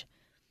college.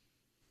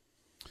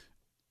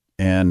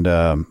 And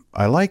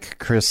I like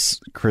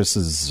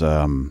Chris's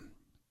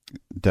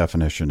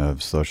definition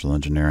of social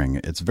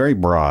engineering. It's very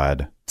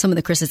broad. Some of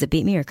the Chris's that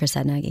beat me or Chris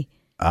Hadnaghi?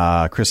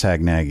 Chris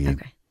Hadnaghi.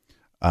 Okay.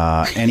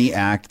 Any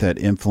act that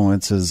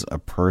influences a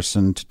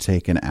person to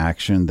take an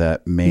action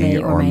that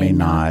may or may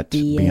not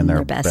be in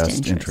their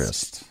best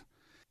interest.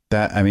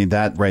 That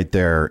right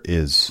there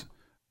is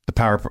the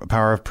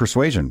power of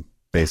persuasion,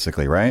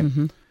 basically, right?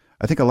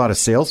 I think a lot of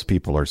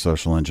salespeople are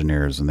social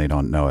engineers and they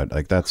don't know it.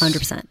 Like that's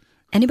 100%.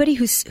 anybody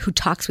who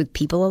talks with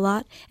people a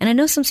lot. And I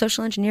know some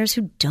social engineers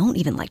who don't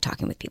even like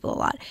talking with people a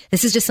lot.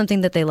 This is just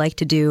something that they like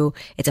to do.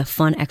 It's a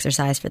fun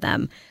exercise for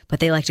them, but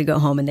they like to go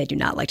home and they do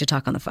not like to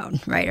talk on the phone,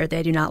 right? Or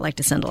they do not like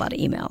to send a lot of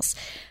emails.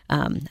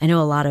 I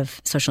know a lot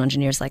of social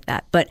engineers like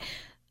that, but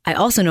I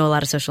also know a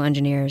lot of social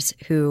engineers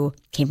who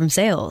came from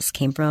sales,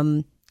 came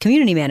from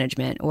community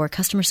management or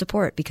customer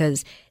support,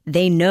 because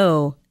they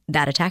know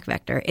that attack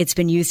vector. It's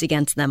been used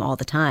against them all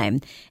the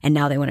time, and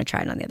now they want to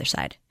try it on the other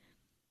side.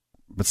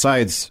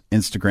 Besides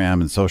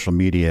Instagram and social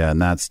media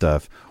and that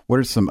stuff, what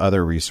are some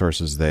other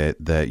resources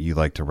that you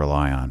like to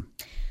rely on?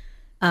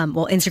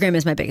 Well, Instagram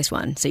is my biggest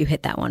one. So you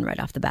hit that one right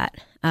off the bat.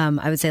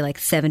 I would say like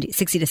 60 to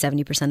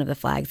 70% of the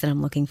flags that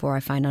I'm looking for,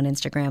 I find on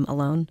Instagram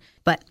alone.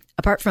 But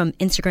apart from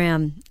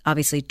Instagram,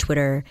 obviously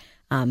Twitter,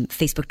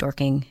 Facebook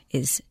dorking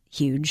is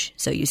huge.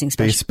 So using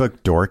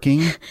Facebook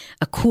dorking?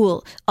 A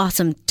cool,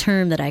 awesome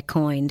term that I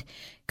coined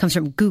comes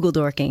from Google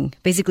dorking,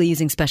 basically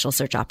using special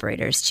search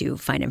operators to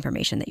find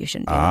information that you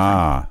shouldn't be able to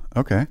find.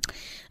 Okay.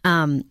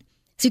 So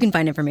you can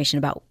find information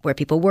about where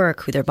people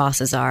work, who their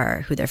bosses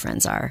are, who their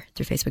friends are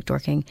through Facebook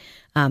dorking.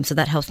 So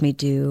that helps me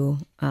do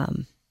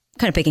kind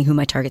of picking who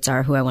my targets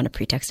are, who I want to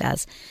pretext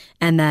as.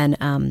 And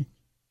then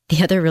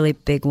the other really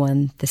big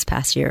one this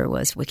past year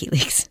was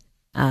WikiLeaks.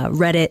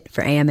 Reddit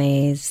for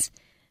AMAs,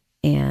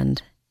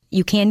 and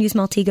you can use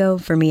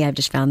Maltego. For me, I've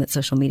just found that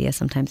social media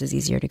sometimes is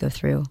easier to go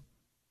through.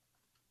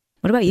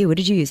 What about you? What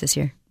did you use this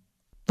year?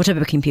 What type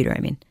of computer, I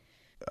mean?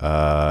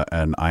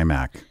 An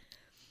iMac.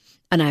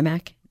 An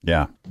iMac?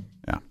 Yeah.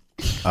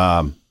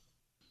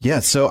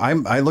 So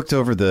I looked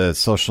over the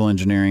social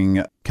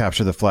engineering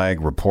capture the flag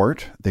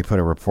report. They put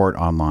a report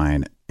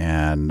online,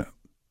 and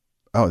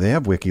they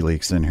have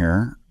WikiLeaks in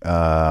here.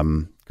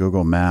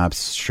 Google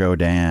Maps,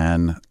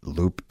 Shodan,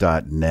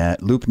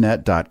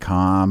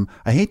 loopnet.com.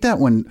 I hate that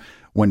when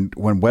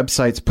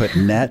websites put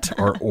net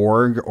or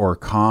org or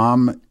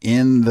com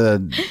in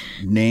the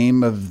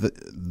name of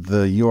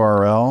the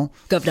URL.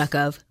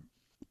 Gov.gov.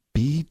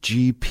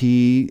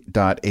 bgp.he.net.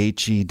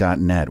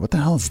 What the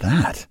hell is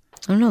that? I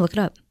don't know. Look it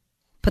up.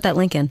 Put that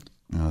link in.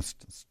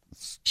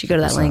 Should go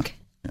to that link.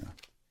 Yeah.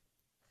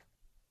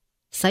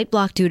 Site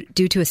block due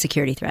to a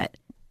security threat.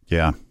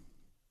 Yeah.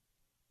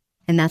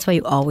 And that's why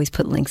you always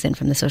put links in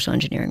from the social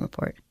engineering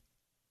report.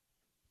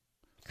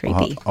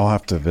 Creepy. I'll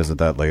have to visit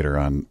that later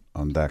on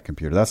that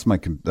computer. That's my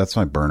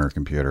burner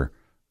computer.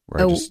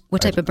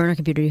 What type of burner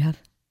computer do you have?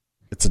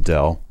 It's a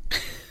Dell.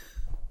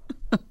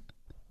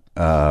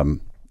 I'm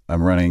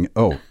running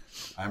Kali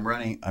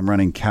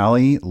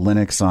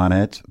Linux on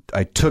it.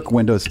 I took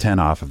Windows 10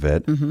 off of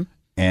it,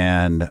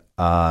 and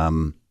I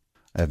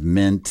have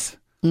Mint.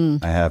 I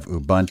have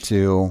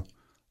Ubuntu.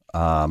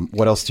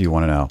 What else do you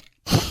want to know?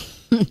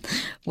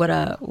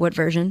 What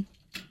version?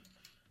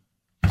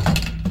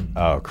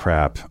 Oh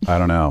crap! I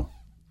don't know.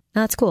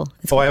 No, that's cool.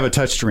 I have a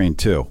touchscreen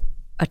too.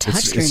 A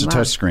touchscreen. It's a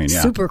touchscreen.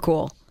 Yeah, super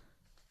cool.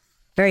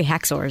 Very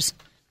hacksaws.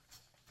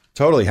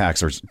 Totally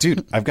hacksaws,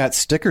 dude. I've got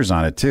stickers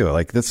on it too.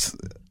 Like this,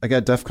 I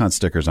got DEF CON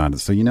stickers on it,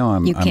 so you know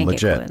I'm legit. Get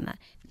cooler than that.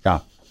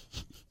 Yeah.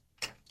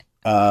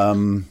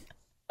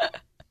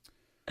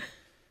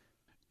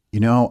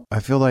 I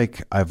feel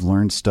like I've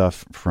learned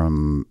stuff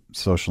from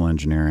social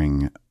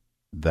engineering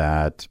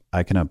that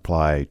I can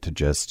apply to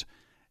just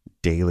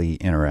daily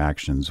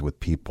interactions with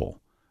people,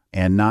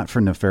 and not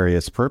for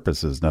nefarious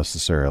purposes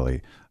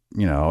necessarily.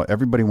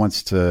 Everybody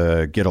wants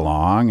to get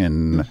along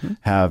and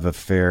have a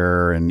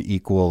fair and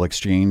equal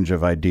exchange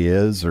of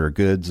ideas or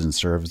goods and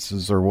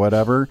services or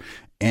whatever.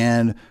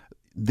 And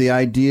the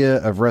idea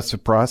of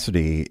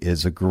reciprocity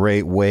is a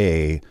great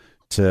way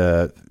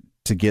to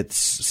get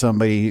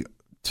somebody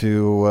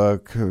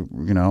to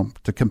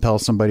compel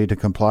somebody to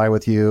comply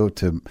with you,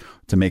 to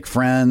make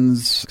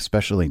friends,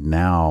 especially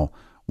now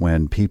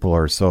when people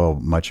are so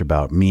much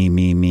about me.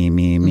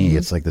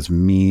 It's like this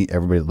me,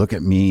 everybody look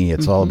at me.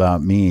 It's all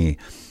about me.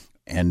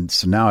 And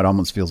so now it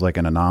almost feels like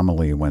an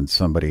anomaly when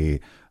somebody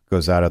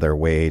goes out of their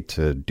way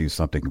to do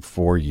something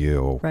for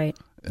you, right,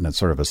 in a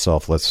sort of a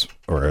selfless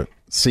or a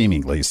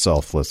seemingly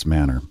selfless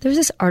manner. There was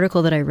this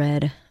article that I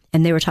read,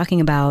 and they were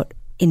talking about,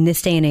 in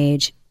this day and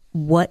age,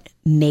 what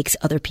makes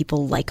other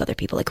people like other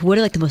people? Like, what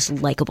are like the most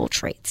likable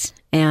traits?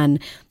 And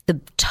the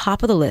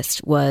top of the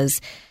list was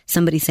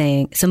somebody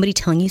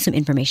telling you some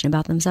information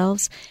about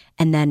themselves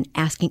and then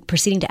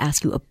proceeding to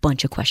ask you a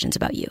bunch of questions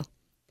about you.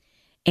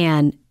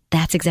 And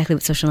that's exactly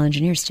what social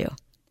engineers do,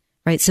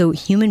 right? So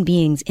human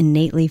beings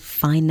innately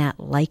find that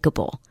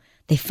likable.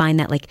 They find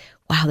that like,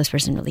 wow, this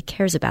person really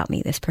cares about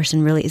me. This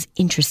person really is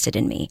interested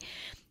in me.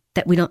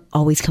 That we don't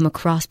always come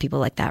across people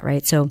like that,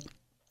 right? So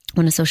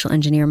when a social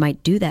engineer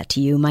might do that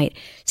to you, might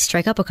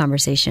strike up a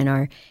conversation,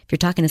 or if you're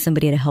talking to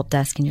somebody at a help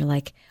desk and you're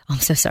like, oh, I'm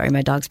so sorry,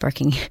 my dog's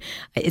barking.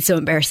 It's so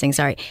embarrassing,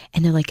 sorry.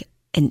 And they're like,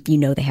 and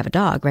they have a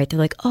dog, right? They're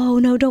like, oh,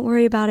 no, don't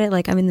worry about it.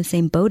 Like, I'm in the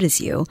same boat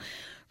as you,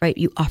 right?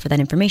 You offer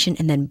that information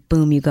and then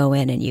boom, you go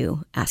in and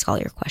you ask all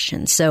your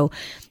questions. So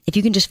if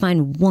you can just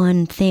find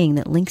one thing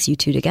that links you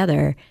two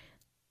together,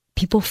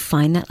 people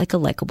find that like a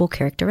likable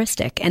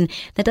characteristic. And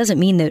that doesn't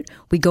mean that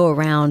we go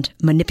around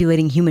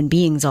manipulating human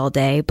beings all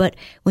day. But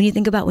when you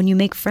think about when you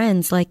make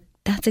friends, like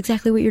that's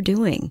exactly what you're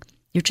doing.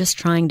 You're just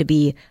trying to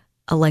be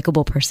a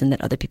likable person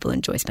that other people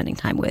enjoy spending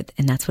time with.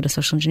 And that's what a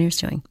social engineer is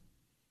doing.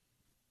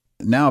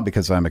 Now,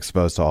 because I'm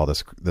exposed to all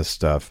this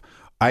stuff,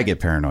 I get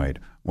paranoid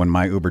when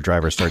my Uber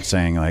driver starts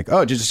saying like, oh,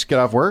 did you just get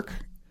off work?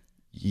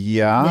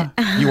 Yeah.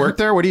 You work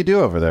there? What do you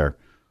do over there?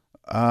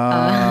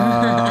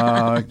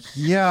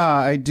 Yeah,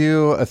 I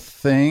do a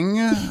thing,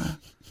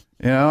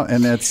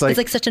 and it's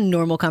like such a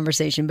normal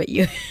conversation, but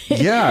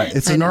yeah,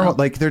 it's a normal,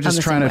 like they're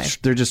just trying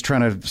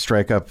to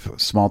strike up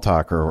small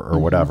talk or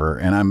whatever.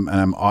 And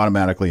I'm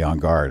automatically on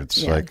guard.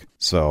 It's like,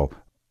 so,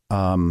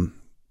 what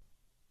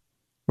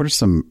are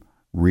some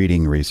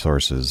reading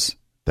resources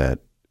that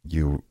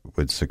you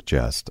would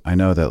suggest? I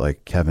know that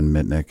like Kevin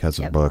Mitnick has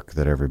a book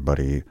that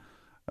everybody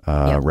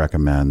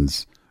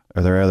recommends.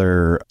 Are there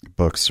other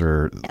books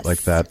or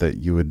like that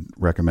you would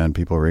recommend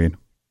people read?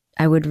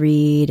 I would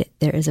read,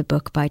 there is a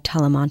book by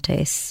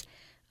Talamantes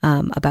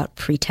about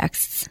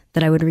pretexts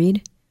that I would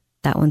read.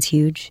 That one's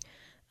huge.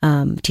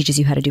 Teaches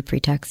you how to do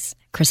pretexts.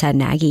 Chris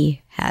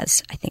Hadnagy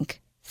has, I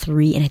think,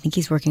 3, and I think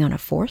he's working on a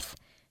 4th.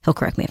 He'll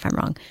correct me if I'm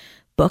wrong.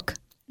 Book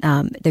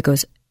that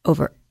goes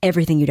over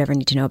everything you'd ever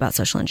need to know about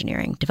social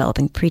engineering,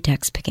 developing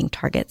pretexts, picking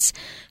targets,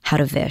 how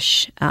to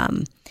vish.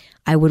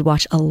 I would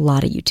watch a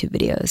lot of YouTube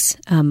videos.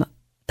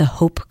 The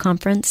Hope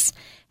Conference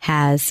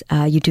has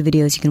YouTube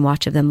videos you can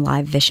watch of them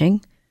live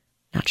vishing.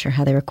 Not sure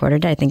how they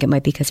recorded it. I think it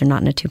might be because they're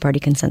not in a 2-party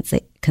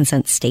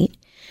consent state.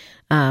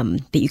 But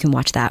you can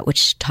watch that,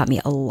 which taught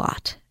me a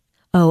lot.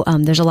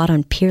 There's a lot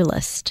on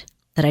Peerlist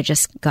that I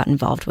just got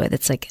involved with.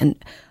 It's like an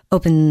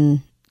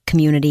open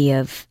community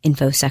of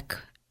InfoSec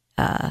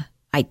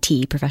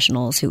IT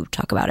professionals who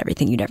talk about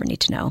everything you'd ever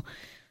need to know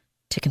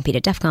to compete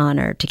at DEF CON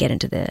or to get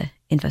into the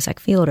InfoSec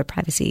field or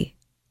privacy.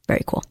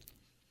 Very cool.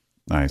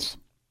 Nice.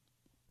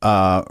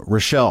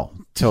 Rochelle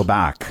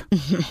Tobac,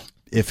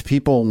 if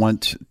people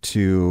want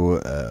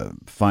to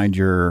find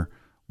your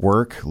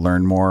work,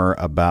 learn more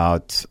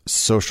about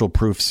social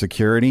proof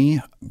security,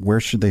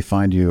 where should they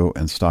find you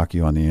and stalk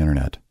you on the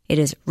internet? It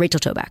is Rachel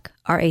Tobac,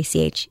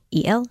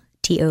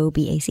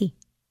 RachelTobac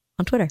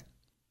on Twitter.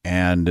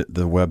 And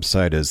the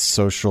website is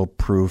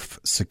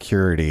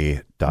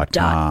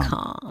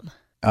socialproofsecurity.com.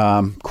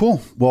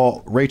 Cool.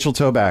 Well, Rachel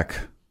Tobac,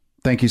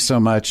 thank you so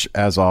much,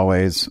 as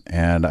always,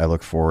 and I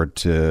look forward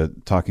to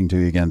talking to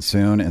you again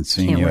soon and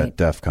seeing you at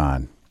DEF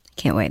CON.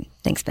 Can't wait.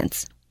 Thanks,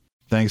 Vince.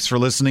 Thanks for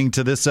listening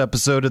to this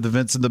episode of the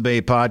Vince in the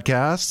Bay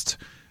podcast.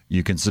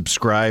 You can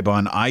subscribe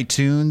on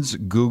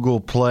iTunes,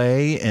 Google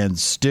Play, and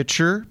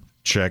Stitcher.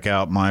 Check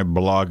out my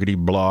bloggity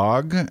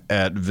blog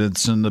at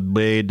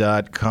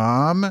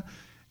vinceinthebay.com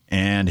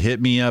and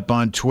hit me up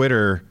on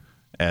Twitter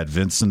at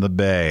Vince in the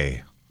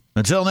Bay.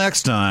 Until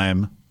next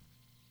time,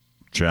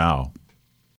 ciao.